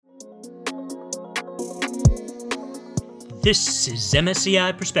This is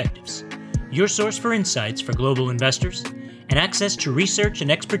MSCI Perspectives, your source for insights for global investors and access to research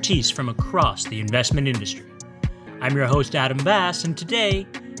and expertise from across the investment industry. I'm your host, Adam Bass, and today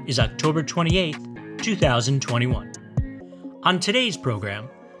is October 28th, 2021. On today's program,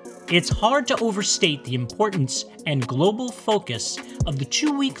 it's hard to overstate the importance and global focus of the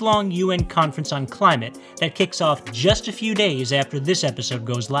 2-week-long UN Conference on Climate that kicks off just a few days after this episode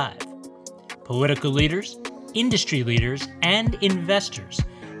goes live. Political leaders, industry leaders, and investors,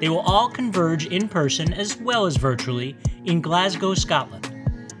 they will all converge in person as well as virtually in Glasgow, Scotland.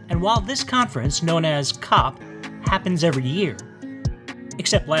 And while this conference, known as COP, happens every year,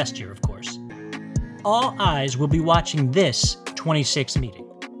 except last year, of course, all eyes will be watching this 26th meeting.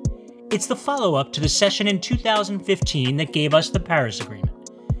 It's the follow-up to the session in 2015 that gave us the Paris Agreement.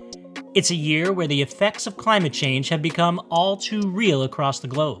 It's a year where the effects of climate change have become all too real across the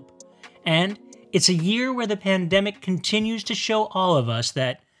globe. And it's a year where the pandemic continues to show all of us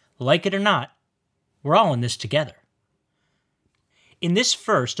that, like it or not, we're all in this together. In this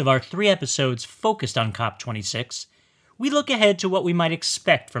first of our 3 episodes focused on COP26, we look ahead to what we might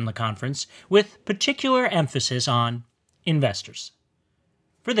expect from the conference, with particular emphasis on investors.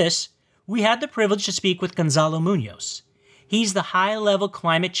 For this, we had the privilege to speak with Gonzalo Munoz. He's the high-level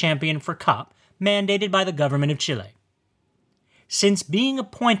climate champion for COP, mandated by the government of Chile. Since being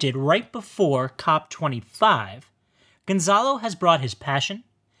appointed right before COP25, Gonzalo has brought his passion,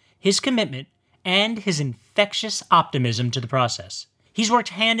 his commitment, and his infectious optimism to the process. He's worked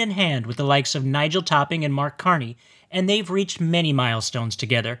hand in hand with the likes of Nigel Topping and Mark Carney, and they've reached many milestones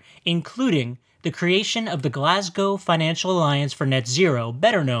together, including the creation of the Glasgow Financial Alliance for Net Zero,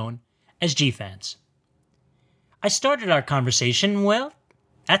 better known as GFANZ. I started our conversation,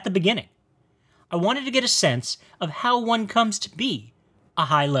 at the beginning. I wanted to get a sense of how one comes to be a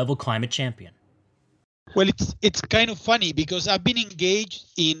high-level climate champion. Well, it's kind of funny because I've been engaged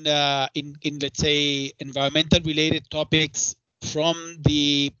in let's say environmental related topics from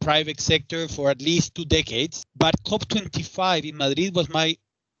the private sector for at least 2 decades. But COP25 in Madrid was my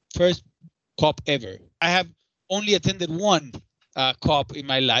first COP ever. I have only attended one COP in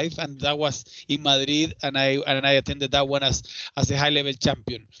my life, and that was in Madrid, and I attended that one as a high-level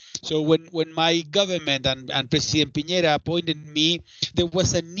champion. So when my government and President Piñera appointed me, there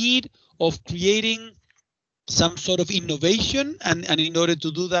was a need of creating some sort of innovation, and in order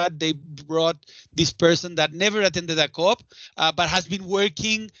to do that, they brought this person that never attended a COP, but has been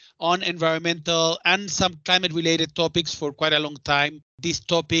working on environmental and some climate-related topics for quite a long time. This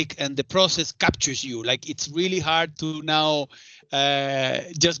topic and the process captures you. Like, it's really hard to now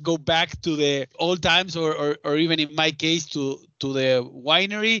just go back to the old times, or even in my case to the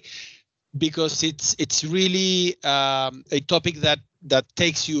winery, because it's really a topic that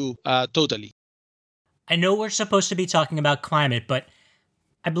takes you totally. I know we're supposed to be talking about climate, but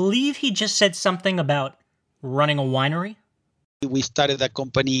I believe he just said something about running a winery. We started that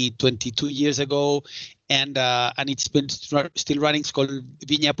company 22 years ago, and it's been still running. It's called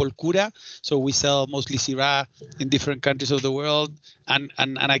Viña Polcura. So we sell mostly Syrah in different countries of the world, and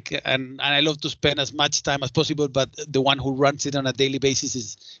I love to spend as much time as possible. But the one who runs it on a daily basis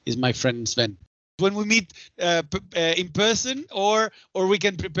is my friend Sven. When we meet in person, or we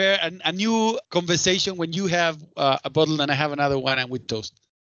can prepare a new conversation when you have a bottle and I have another one and we toast.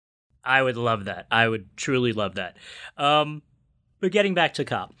 I would love that. I would truly love that. But getting back to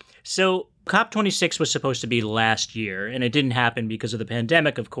COP. So COP26 was supposed to be last year, and it didn't happen because of the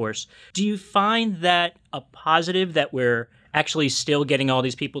pandemic, of course. Do you find that a positive that we're actually still getting all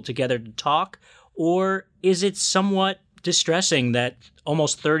these people together to talk? Or is it somewhat distressing that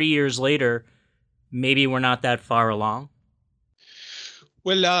almost 30 years later, maybe we're not that far along?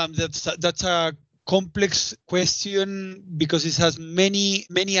 Well, that's a complex question because it has many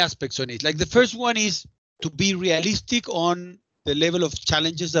aspects on it. Like, the first one is to be realistic on the level of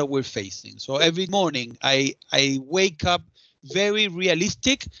challenges that we're facing. So every morning I wake up very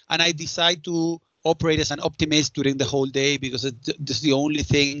realistic, and I decide to operate as an optimist during the whole day because it's the only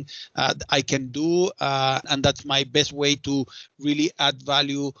thing I can do, and that's my best way to really add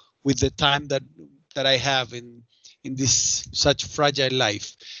value with the time that I have in this such fragile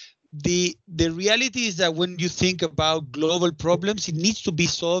life. The reality is that when you think about global problems, it needs to be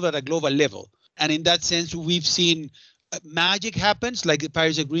solved at a global level. And in that sense, we've seen magic happens, like the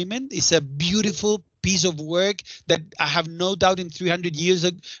Paris Agreement. It's a beautiful piece of work that I have no doubt in 300 years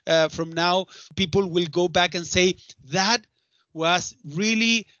from now, people will go back and say that was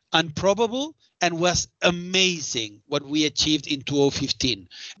really improbable and was amazing what we achieved in 2015.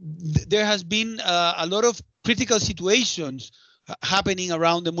 There has been a lot of critical situations happening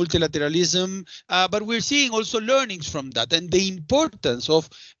around the multilateralism, but we're seeing also learnings from that and the importance of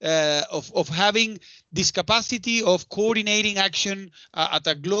having this capacity of coordinating action at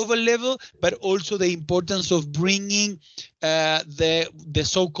a global level, but also the importance of bringing the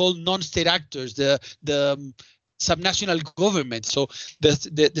so-called non-state actors, the subnational governments. So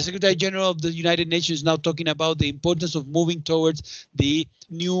the Secretary General of the United Nations is now talking about the importance of moving towards the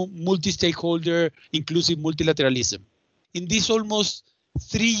new multi-stakeholder inclusive multilateralism. In these almost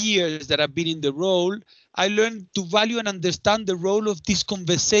 3 years that I've been in the role, I learned to value and understand the role of these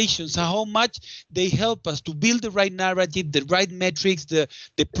conversations, how much they help us to build the right narrative, the right metrics, the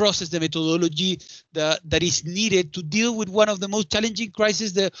process, the methodology that is needed to deal with one of the most challenging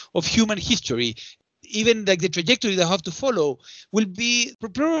crises of human history. Even like the trajectory they have to follow will be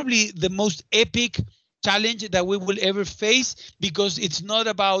probably the most epic challenge that we will ever face, because it's not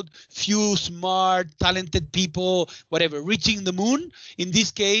about few smart, talented people, whatever, reaching the moon. In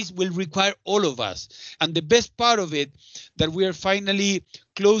this case, will require all of us. And the best part of it, that we are finally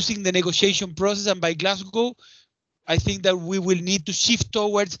closing the negotiation process, and by Glasgow, I think that we will need to shift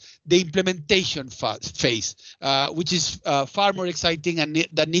towards the implementation phase, which is far more exciting, and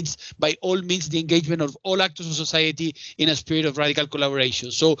that needs, by all means, the engagement of all actors of society in a spirit of radical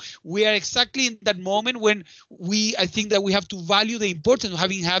collaboration. So we are exactly in that moment when I think that we have to value the importance of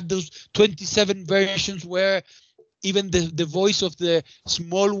having had those 27 versions where even the voice of the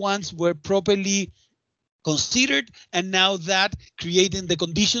small ones were properly considered, and now that creating the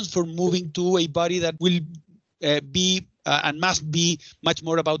conditions for moving to a body that will be and must be much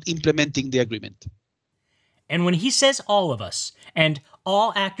more about implementing the agreement. And when he says all of us and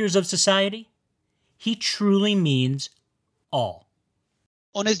all actors of society, he truly means all.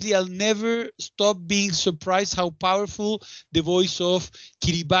 Honestly, I'll never stop being surprised how powerful the voice of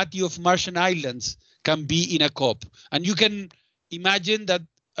Kiribati of Marshall Islands can be in a COP. And you can imagine that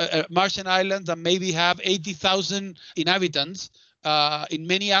Marshall Islands that maybe have 80,000 inhabitants in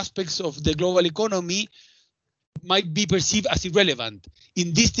many aspects of the global economy might be perceived as irrelevant.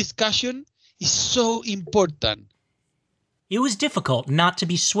 In this discussion, is so important. It was difficult not to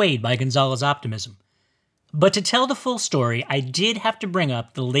be swayed by Gonzalo's optimism. But to tell the full story, I did have to bring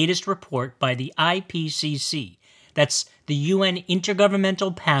up the latest report by the IPCC. That's the UN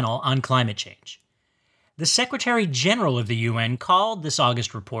Intergovernmental Panel on Climate Change. The Secretary General of the UN called this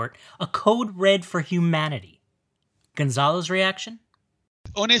August report a code red for humanity. Gonzalo's reaction?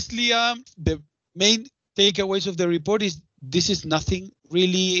 Honestly, the main takeaways of the report is this is nothing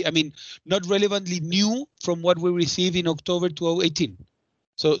really, not relevantly new from what we received in October 2018.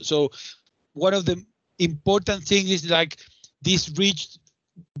 So one of the important things is like this reached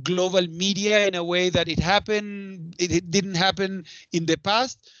global media in a way that it didn't happen in the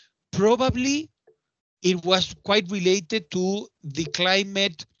past. Probably it was quite related to the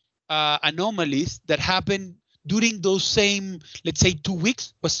climate anomalies that happened during those same, let's say, 2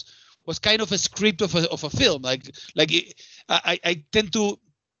 weeks. Was kind of a script of a film. I tend to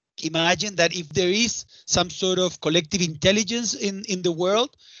imagine that if there is some sort of collective intelligence in the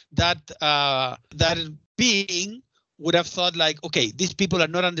world, that being would have thought like, okay, these people are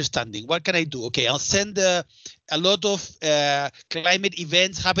not understanding. What can I do? Okay, I'll send a lot of climate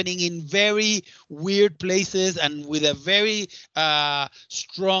events happening in very weird places and with a very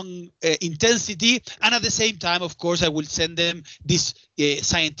strong intensity. And at the same time, of course, I will send them this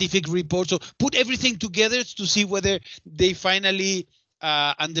scientific report. So put everything together to see whether they finally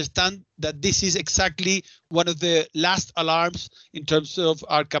understand that this is exactly one of the last alarms in terms of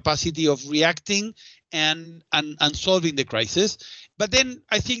our capacity of reacting and solving the crisis. But then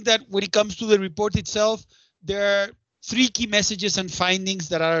I think that when it comes to the report itself, there are 3 key messages and findings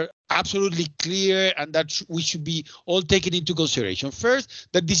that are absolutely clear and that we should be all taken into consideration. First,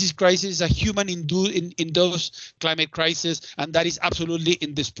 that this crisis is a human-induced climate crisis, and that is absolutely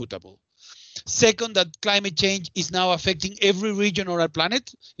indisputable. Second, that climate change is now affecting every region on our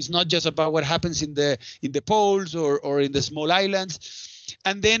planet. It's not just about what happens in the poles or in the small islands.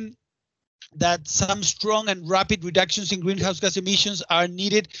 And then that some strong and rapid reductions in greenhouse gas emissions are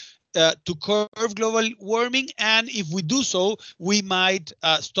needed to curb global warming. And if we do so, we might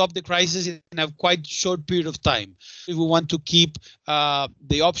stop the crisis in a quite short period of time. If we want to keep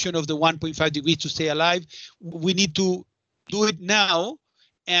the option of the 1.5 degrees to stay alive, we need to do it now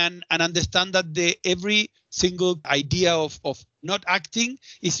and understand that every single idea of not acting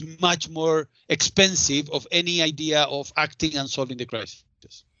is much more expensive of any idea of acting and solving the crisis.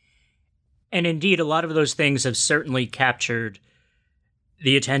 And indeed, a lot of those things have certainly captured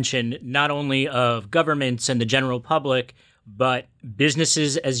the attention not only of governments and the general public, but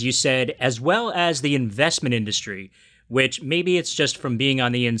businesses, as you said, as well as the investment industry, which maybe it's just from being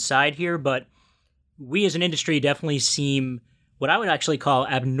on the inside here, but we as an industry definitely seem what I would actually call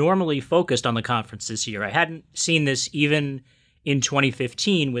abnormally focused on the conference this year. I hadn't seen this even in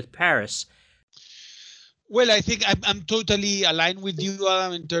 2015 with Paris. Well, I think I'm totally aligned with you,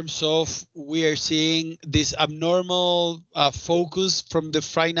 Adam, in terms of we are seeing this abnormal focus from the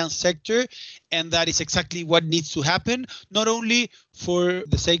finance sector, and that is exactly what needs to happen, not only for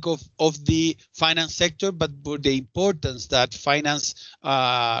the sake of the finance sector, but for the importance that finance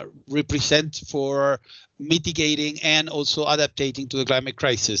represents for mitigating and also adapting to the climate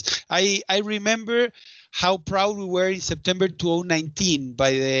crisis. I remember how proud we were in September 2019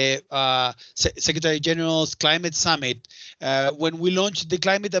 by the Secretary General's Climate Summit when we launched the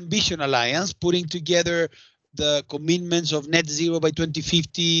Climate Ambition Alliance, putting together the commitments of net zero by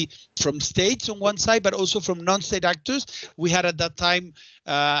 2050 from states on one side, but also from non-state actors. We had at that time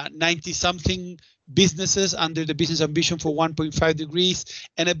 90-something businesses under the business ambition for 1.5 degrees,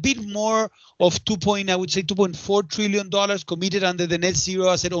 and a bit more of $2.4 trillion committed under the Net Zero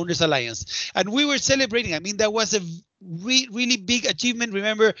Asset Owners Alliance. And we were celebrating. I mean, that was a really big achievement.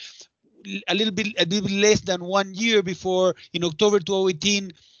 Remember, a little bit less than 1 year before, in October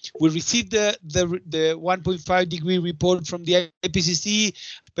 2018, we received the 1.5 degree report from the IPCC,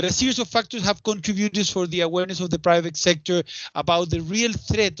 but a series of factors have contributed for the awareness of the private sector about the real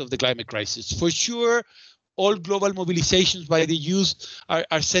threat of the climate crisis. For sure, all global mobilizations by the youth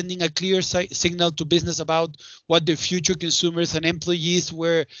are sending a clear signal to business about what their future consumers and employees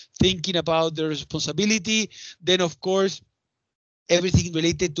were thinking about their responsibility. Then, of course, everything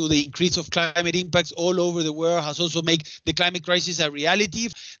related to the increase of climate impacts all over the world has also made the climate crisis a reality.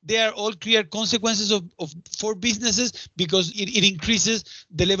 There are all clear consequences for businesses because it increases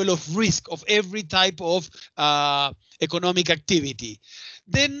the level of risk of every type of economic activity.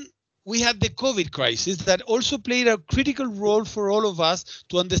 Then we had the COVID crisis that also played a critical role for all of us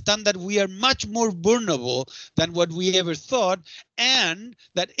to understand that we are much more vulnerable than what we ever thought, and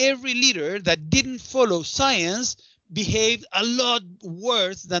that every leader that didn't follow science behaved a lot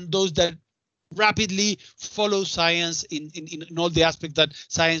worse than those that rapidly follow science in all the aspects that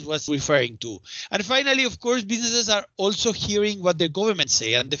science was referring to. And finally, of course, businesses are also hearing what their governments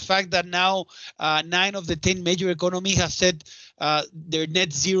say. And the fact that now 9 of the 10 major economies have set their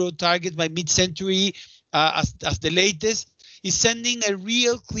net zero target by mid-century as the latest is sending a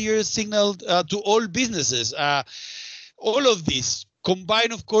real clear signal to all businesses. All of this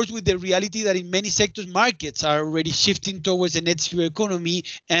combined, of course, with the reality that in many sectors, markets are already shifting towards a net zero economy,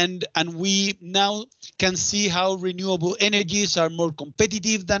 and we now can see how renewable energies are more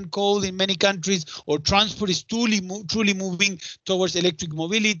competitive than coal in many countries, or transport is truly moving towards electric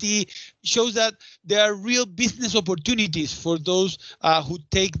mobility, shows that there are real business opportunities for those who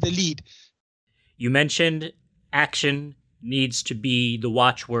take the lead. You mentioned action needs to be the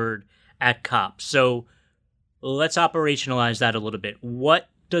watchword at COP. So let's operationalize that a little bit. What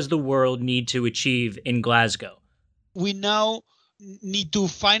does the world need to achieve in Glasgow? We now need to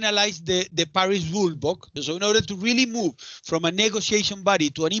finalize the Paris rulebook. So in order to really move from a negotiation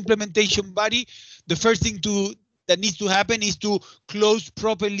body to an implementation body, the first thing that needs to happen is to close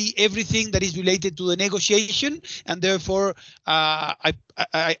properly everything that is related to the negotiation. And therefore, I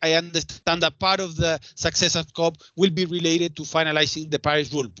understand that part of the success of COP will be related to finalizing the Paris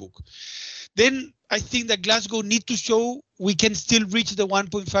rulebook. Then I think that Glasgow needs to show we can still reach the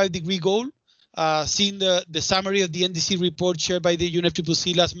 1.5 degree goal. Seeing the summary of the NDC report shared by the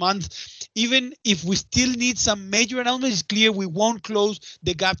UNFCCC last month, even if we still need some major announcements, it's clear we won't close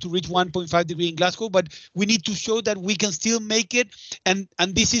the gap to reach 1.5 degree in Glasgow, but we need to show that we can still make it. And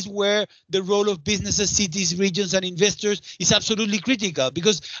this is where the role of businesses, cities, regions, and investors is absolutely critical,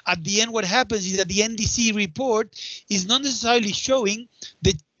 because at the end, what happens is that the NDC report is not necessarily showing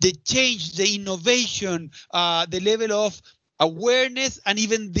the change, the innovation, the level of awareness, and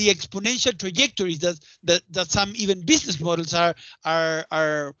even the exponential trajectories that some even business models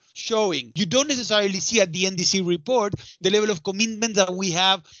are showing. You don't necessarily see at the NDC report the level of commitment that we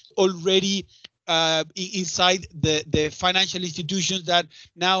have already inside the financial institutions that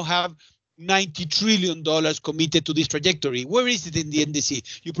now have $90 trillion committed to this trajectory. Where is it in the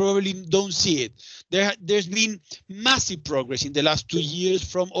NDC? You probably don't see it. There's been massive progress in the last 2 years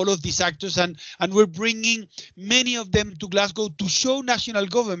from all of these actors, and we're bringing many of them to Glasgow to show national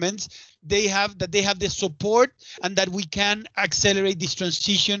governments they have the support and that we can accelerate this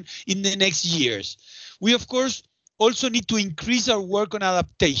transition in the next years. We, of course, also need to increase our work on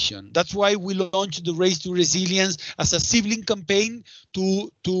adaptation. That's why we launched the Race to Resilience as a sibling campaign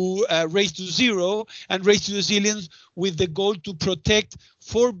to Race to Zero and Race to Resilience with the goal to protect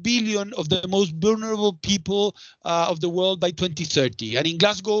 4 billion of the most vulnerable people of the world by 2030. And in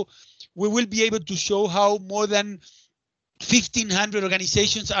Glasgow, we will be able to show how more than 1,500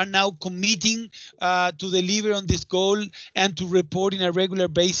 organizations are now committing to deliver on this goal and to report on a regular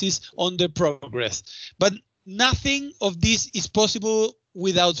basis on their progress. But nothing of this is possible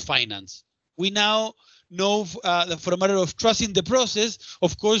without finance. We now know that for a matter of trusting the process,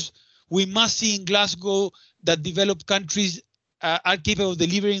 of course, we must see in Glasgow that developed countries are capable of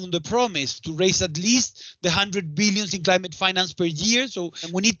delivering on the promise to raise at least the 100 billions in climate finance per year. So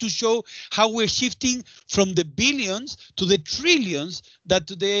we need to show how we're shifting from the billions to the trillions that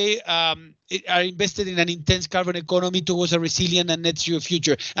today are invested in an intense carbon economy towards a resilient and net zero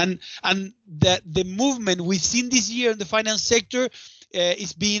future. And the movement we've seen this year in the finance sector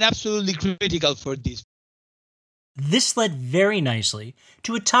is being absolutely critical for this. This led very nicely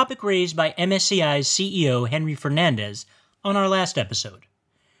to a topic raised by MSCI's CEO Henry Fernandez on our last episode.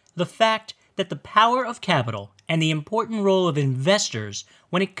 The fact that the power of capital and the important role of investors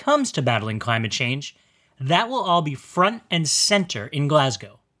when it comes to battling climate change, that will all be front and center in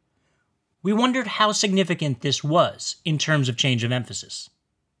Glasgow. We wondered how significant this was in terms of change of emphasis.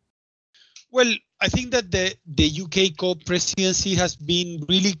 Well, I think that the UK co-presidency has been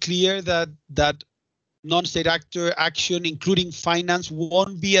really clear that non-state actor action, including finance,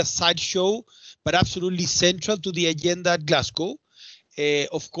 won't be a sideshow, but absolutely central to the agenda at Glasgow.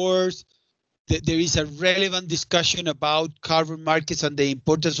 Of course, there is a relevant discussion about carbon markets and the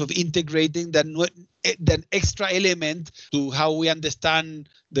importance of integrating that extra element to how we understand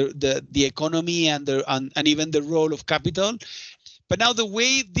the economy and even the role of capital. But now the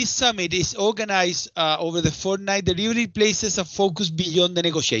way this summit is organized over the fortnight, it really places a focus beyond the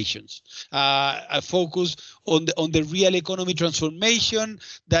negotiations, a focus on the real economy transformation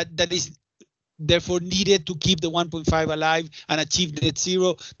that is therefore needed to keep the 1.5 alive and achieve net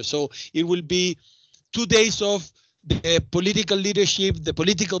zero. So it will be 2 days of the political leadership, the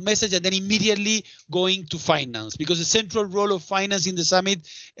political message, and then immediately going to finance. Because the central role of finance in the summit,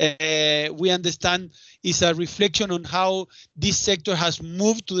 we understand, is a reflection on how this sector has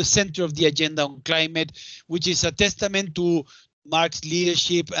moved to the center of the agenda on climate, which is a testament to Mark's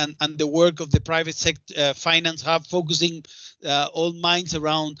leadership and the work of the private sector finance hub, focusing all minds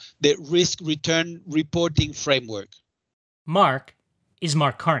around the risk-return reporting framework. Mark is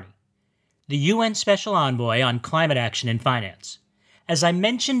Mark Carney, the UN Special Envoy on Climate Action and Finance. As I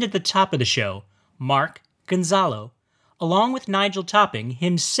mentioned at the top of the show, Mark, Gonzalo, along with Nigel Topping,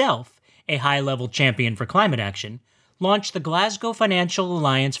 himself a high-level champion for climate action, launched the Glasgow Financial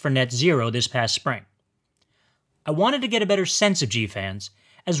Alliance for Net Zero this past spring. I wanted to get a better sense of GFANZ,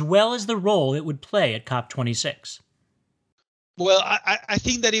 as well as the role it would play at COP26. Well, I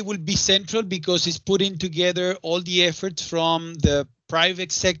think that it will be central because it's putting together all the efforts from the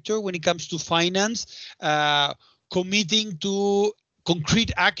private sector when it comes to finance, committing to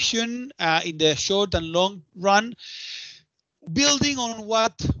concrete action in the short and long run, building on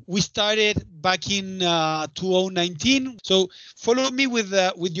what we started back in 2019. So follow me with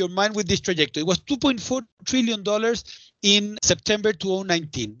your mind with this trajectory. It was $2.4 trillion in September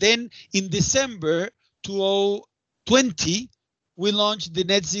 2019. Then in December 2020, we launched the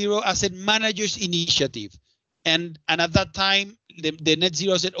Net Zero Asset Managers Initiative. And at that time, the Net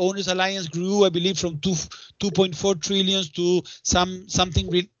Zero Asset Owners Alliance grew, I believe, from 2.4 trillion to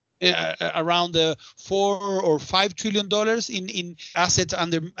something around $4 or $5 trillion in assets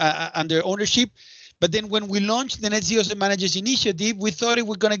under ownership. But then when we launched the Net Zero Asset Managers Initiative, we thought it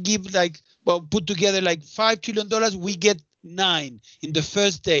was going to give put together like $5 trillion. We get 9 in the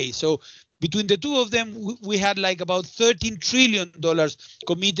first day. So between the two of them, we had like about $13 trillion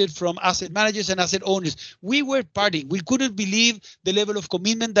committed from asset managers and asset owners. We were partying. We couldn't believe the level of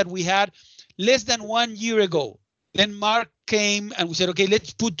commitment that we had less than 1 year ago. Then Mark came and we said, okay,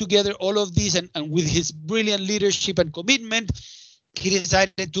 let's put together all of these. And with his brilliant leadership and commitment, he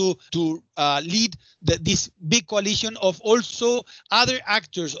decided to lead this big coalition of also other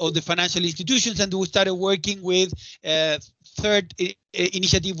actors of the financial institutions. And we started working with third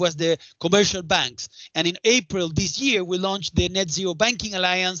initiative was the commercial banks. And in April this year, we launched the Net Zero Banking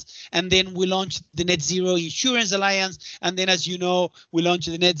Alliance, and then we launched the Net Zero Insurance Alliance. And then, as you know, we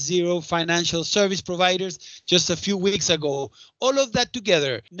launched the Net Zero Financial Service Providers just a few weeks ago. All of that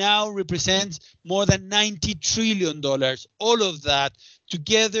together now represents more than $90 trillion. All of that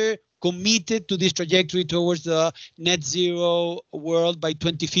together committed to this trajectory towards the net zero world by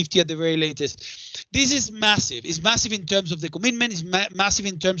 2050 at the very latest. This is massive. It's massive in terms of the commitment. It's massive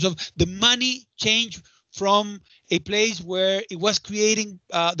in terms of the money change from a place where it was creating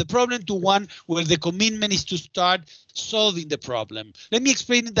the problem to one where the commitment is to start solving the problem. Let me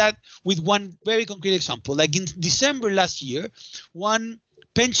explain that with one very concrete example. Like in December last year, one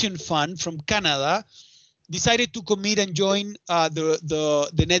pension fund from Canada decided to commit and join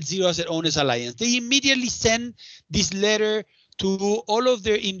the Net Zero Asset Owners Alliance. They immediately sent this letter to all of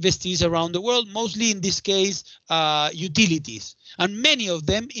their investees around the world, mostly in this case, utilities, and many of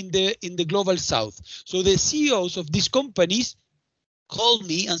them in the global south. So the CEOs of these companies call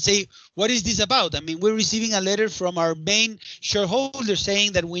me and say, what is this about? I mean, we're receiving a letter from our main shareholder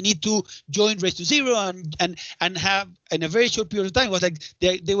saying that we need to join Race to Zero and have in a very short period of time. It was like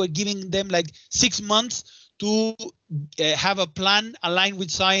they were giving them like 6 months to have a plan aligned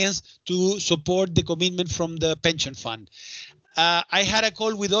with science to support the commitment from the pension fund. I had a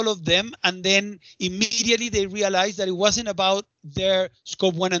call with all of them, and then immediately they realized that it wasn't about their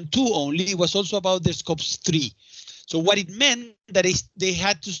scope 1 and 2 only, it was also about their scopes 3. So what it meant that is they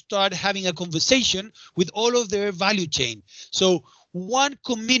had to start having a conversation with all of their value chain. So one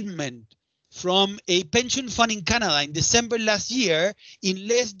commitment from a pension fund in Canada in December last year, in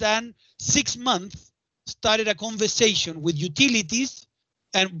less than 6 months, started a conversation with utilities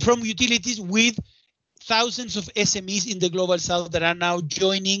and from utilities with thousands of SMEs in the global south that are now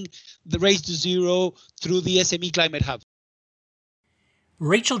joining the Race to Zero through the SME Climate Hub.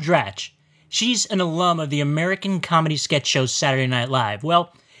 Rachel Dratch, she's an alum of the American comedy sketch show Saturday Night Live.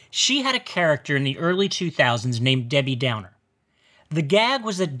 Well, she had a character in the early 2000s named Debbie Downer. The gag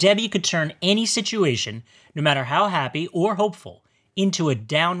was that Debbie could turn any situation, no matter how happy or hopeful, into a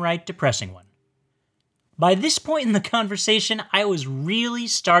downright depressing one. By this point in the conversation, I was really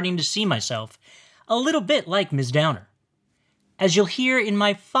starting to see myself a little bit like Ms. Downer, as you'll hear in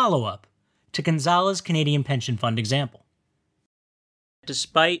my follow-up to Gonzalo's Canadian pension fund example.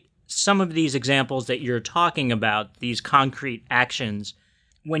 Despite some of these examples that you're talking about, these concrete actions,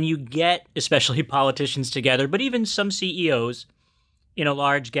 when you get especially politicians together, but even some CEOs in a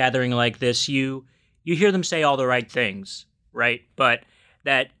large gathering like this, you hear them say all the right things, right? But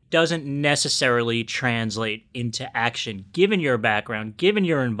that doesn't necessarily translate into action. Given your background, given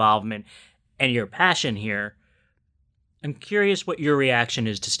your involvement, and your passion here, I'm curious what your reaction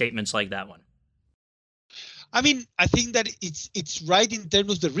is to statements like that one. I mean, I think that it's right in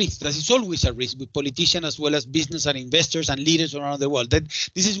terms of the risk. That it's always a risk with politicians as well as business and investors and leaders around the world. That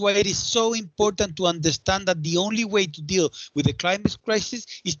this is why it is so important to understand that the only way to deal with the climate crisis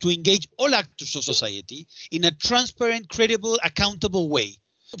is to engage all actors of society in a transparent, credible, accountable way.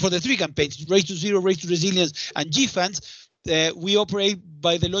 For the three campaigns, Race to Zero, Race to Resilience, and G-Funds, we operate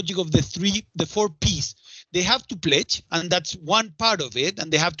by the logic of the 4 Ps. They have to pledge, and that's one part of it,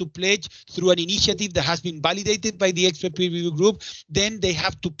 and they have to pledge through an initiative that has been validated by the expert peer review group. Then they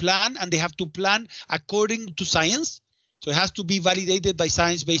have to plan, and they have to plan according to science. So it has to be validated by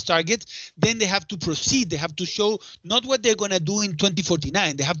science-based targets. Then they have to proceed. They have to show not what they're going to do in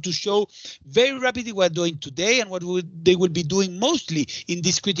 2049. They have to show very rapidly what they're doing today and what they will be doing mostly in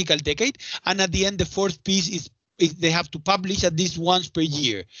this critical decade. And at the end, the 4th piece is they have to publish at least once per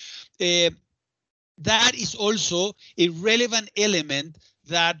year. That is also a relevant element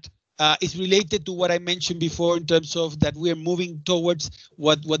that is related to what I mentioned before in terms of that we are moving towards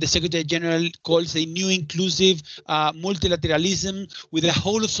what the Secretary General calls a new inclusive multilateralism with a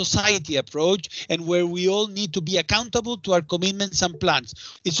whole of society approach, and where we all need to be accountable to our commitments and plans.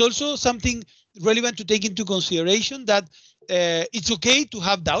 It's also something relevant to take into consideration that it's okay to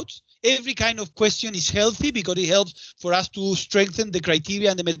have doubts. Every kind of question is healthy because it helps for us to strengthen the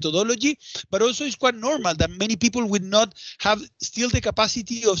criteria and the methodology, but also it's quite normal that many people would not have still the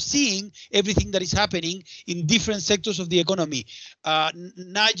capacity of seeing everything that is happening in different sectors of the economy.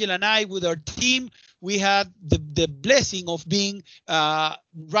 Nigel and I, with our team, we had the blessing of being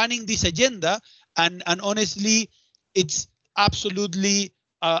running this agenda, and honestly, it's absolutely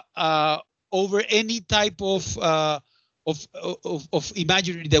over any type of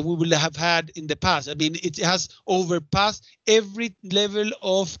imaginary that we will have had in the past. I mean, it has overpassed every level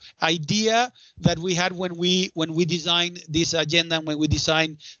of idea that we had when we designed this agenda and when we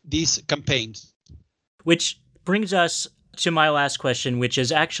designed these campaigns. Which brings us to my last question, which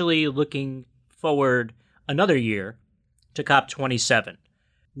is actually looking forward another year to COP27.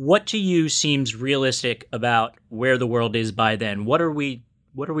 What to you seems realistic about where the world is by then? What are we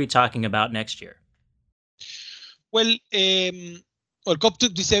talking about next year? Well,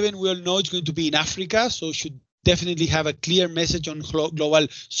 COP27, we all know it's going to be in Africa, so should definitely have a clear message on global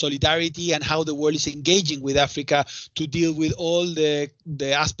solidarity and how the world is engaging with Africa to deal with all the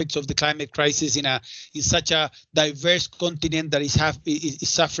aspects of the climate crisis in such a diverse continent that is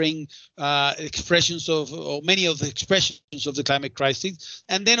suffering expressions of, or many of the expressions of the climate crisis.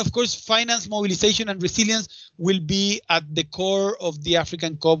 And then, of course, finance, mobilization, and resilience will be at the core of the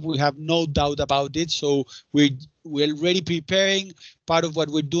African COP. We have no doubt about it. So we're already preparing part of what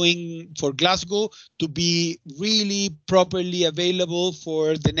we're doing for Glasgow to be really properly available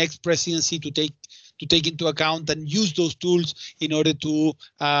for the next presidency to take into account and use those tools in order to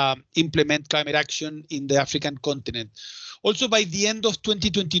implement climate action in the African continent. Also, by the end of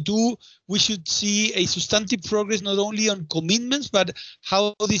 2022, we should see a substantive progress not only on commitments, but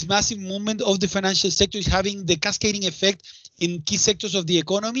how this massive movement of the financial sector is having the cascading effect in key sectors of the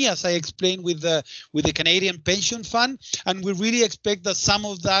economy, as I explained with the Canadian pension fund. And we really expect that some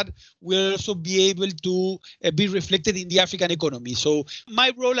of that will also be able to be reflected in the African economy. So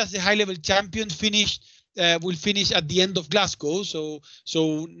my role as the high-level champion will finish at the end of Glasgow. So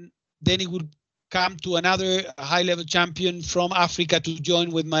then it will come to another high-level champion from Africa to join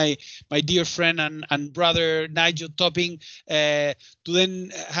with my dear friend and brother Nigel Topping, to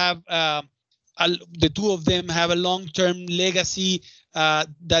then have the two of them have a long-term legacy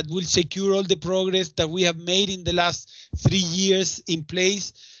that will secure all the progress that we have made in the last 3 years in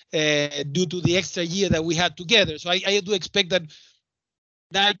place due to the extra year that we had together. So I do expect that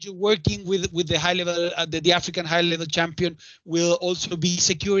Nigel, working with the high-level, the African high-level champion, will also be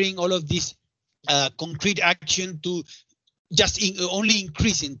securing all of this concrete action to just only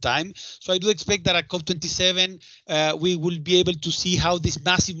increase in time. So I do expect that at COP27, we will be able to see how this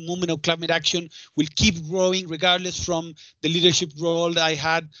massive movement of climate action will keep growing, regardless from the leadership role that I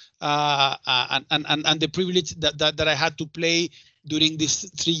had and the privilege that I had to play during these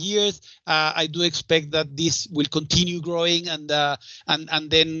 3 years. I do expect that this will continue growing and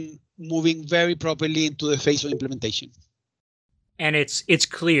then moving very properly into the phase of implementation. And it's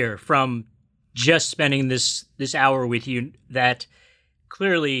clear from just spending this hour with you that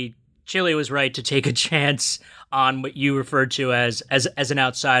clearly Chile was right to take a chance on what you referred to as an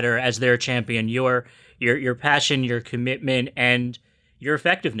outsider, as their champion. Your passion, your commitment, and your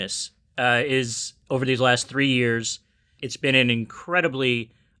effectiveness is over these last 3 years. It's been an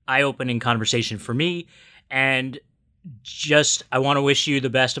incredibly eye-opening conversation for me, and just I want to wish you the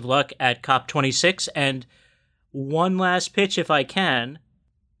best of luck at COP26. And one last pitch, if I can.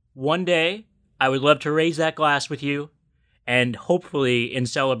 One day, I would love to raise that glass with you, and hopefully in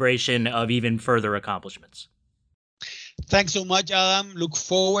celebration of even further accomplishments. Thanks so much, Adam. Look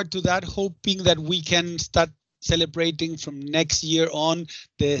forward to that, hoping that we can start celebrating from next year on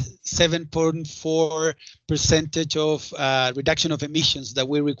the 7.4% of reduction of emissions that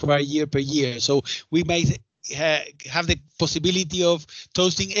we require year per year. So we might have the possibility of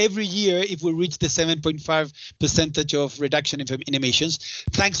toasting every year if we reach the 7.5% of reduction in emissions.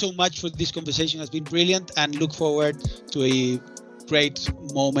 Thanks so much for this conversation. It has been brilliant, and look forward to a great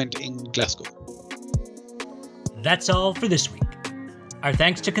moment in Glasgow. That's all for this week. Our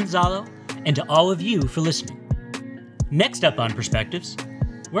thanks to Gonzalo and to all of you for listening. Next up on Perspectives,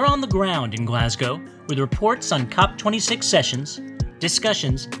 we're on the ground in Glasgow with reports on COP26 sessions,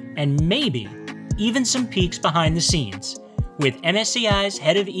 discussions, and maybe even some peeks behind the scenes with MSCI's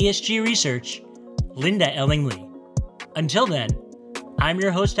head of ESG research, Linda Elling-Lee. Until then, I'm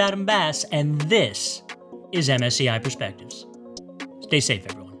your host, Adam Bass, and this is MSCI Perspectives. Stay safe,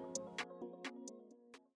 everyone.